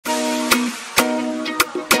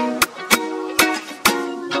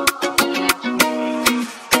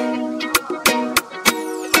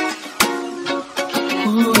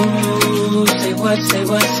say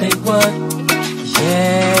what, say what?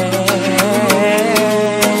 Yeah,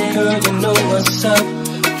 girl, you know what's up.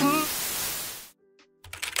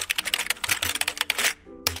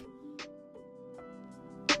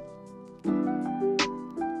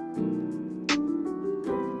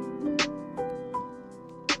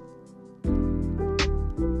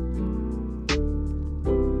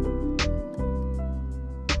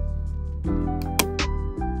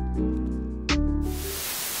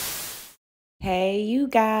 Hey you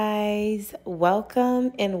guys,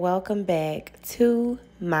 welcome and welcome back to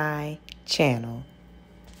my channel.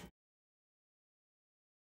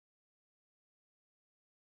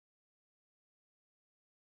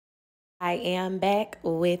 I am back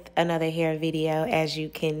with another hair video, as you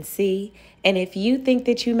can see, and if you think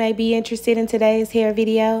that you may be interested in today's hair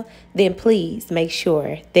video, then please make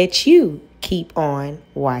sure that you keep on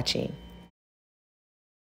watching.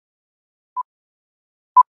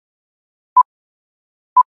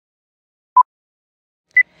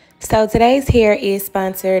 So today's hair is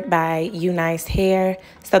sponsored by UNice Hair.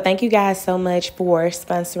 So thank you guys so much for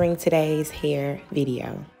sponsoring today's hair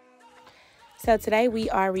video. So today we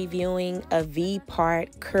are reviewing a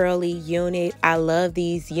V-part curly unit. I love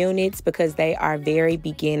these units because they are very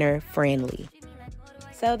beginner friendly.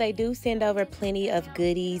 So they do send over plenty of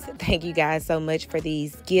goodies. Thank you guys so much for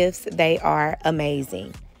these gifts. They are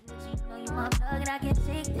amazing.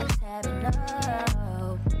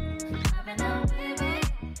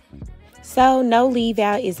 So no leave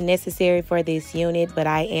out is necessary for this unit, but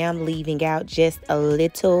I am leaving out just a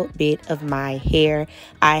little bit of my hair.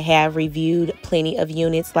 I have reviewed plenty of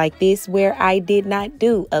units like this where I did not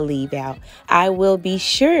do a leave out. I will be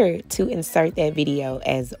sure to insert that video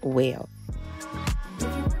as well.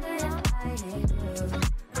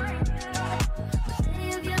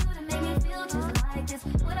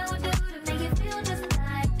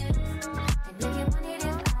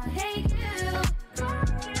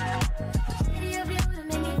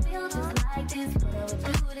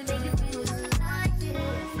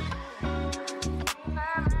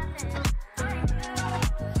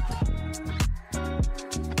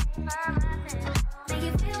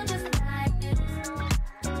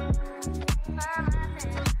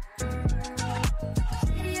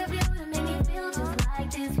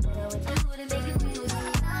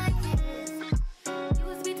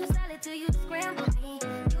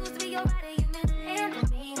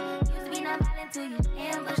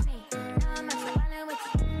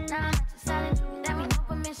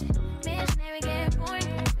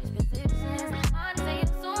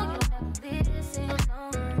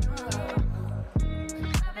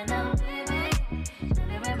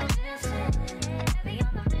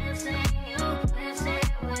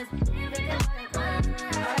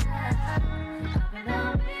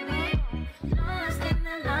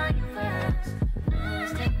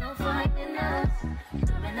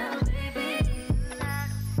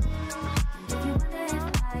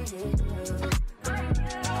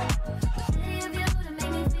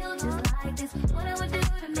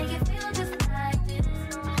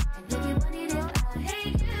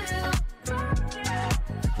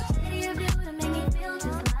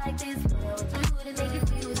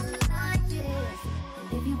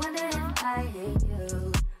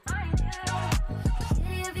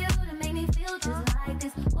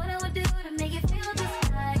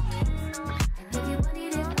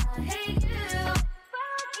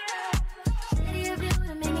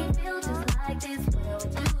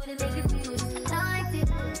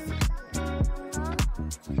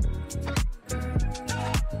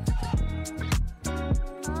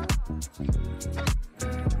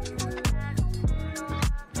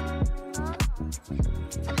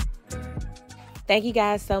 Thank you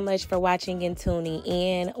guys so much for watching and tuning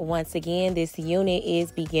in. Once again, this unit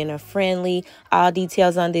is beginner friendly. All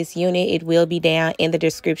details on this unit, it will be down in the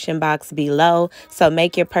description box below. So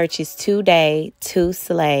make your purchase today to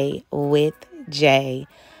slay with Jay.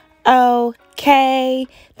 Okay.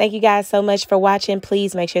 Thank you guys so much for watching.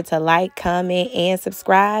 Please make sure to like, comment, and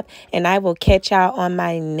subscribe. And I will catch y'all on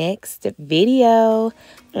my next video.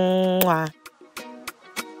 Mwah.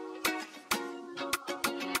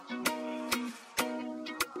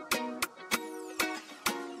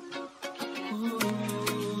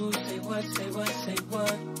 Say what, say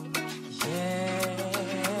what? Yeah,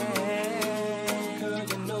 girl,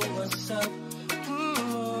 you know what's up.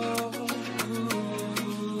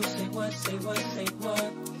 Say what, say what, say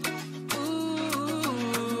what?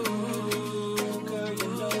 Girl, you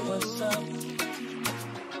know what's up.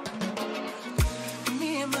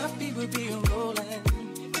 Me and my people be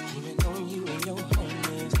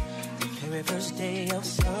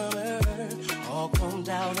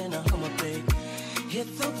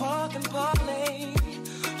hit the park and parlay.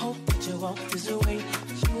 Hope that you walk this way.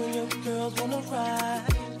 You and your girls wanna ride.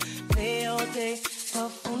 Play all day,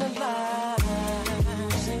 puff on the line.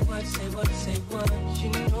 Say what, say what, say what. You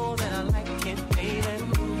know that I like it, baby.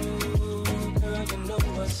 Ooh, girl, you know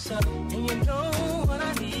what's up. And you know what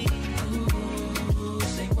I need. Ooh,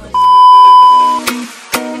 say what.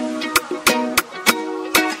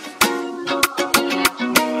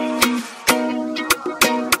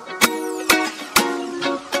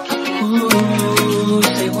 Ooh,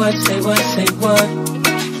 say what, say what, say what.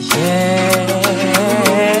 Yeah,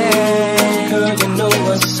 girl, you know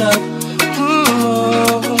what's up.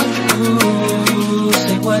 Ooh,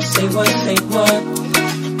 say what, say what, say what.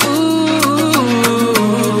 Ooh,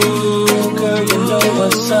 girl, you know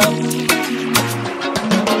what's up.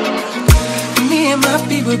 Me and my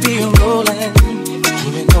people be rolling,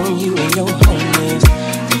 scheming on you and your homies.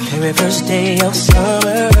 The very first day of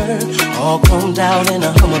summer, all combed out in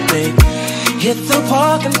a Hummer, babe. Hit the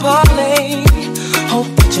park and parlay. Hope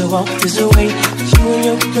that you walk this way. You and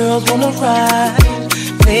your girls wanna ride.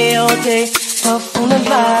 Play all day, puff on the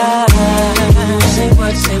line. Say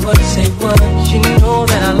what, say what, say what. You know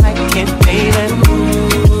that I like it, baby.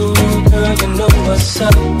 Ooh, girl, you know what's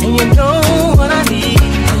up. And you know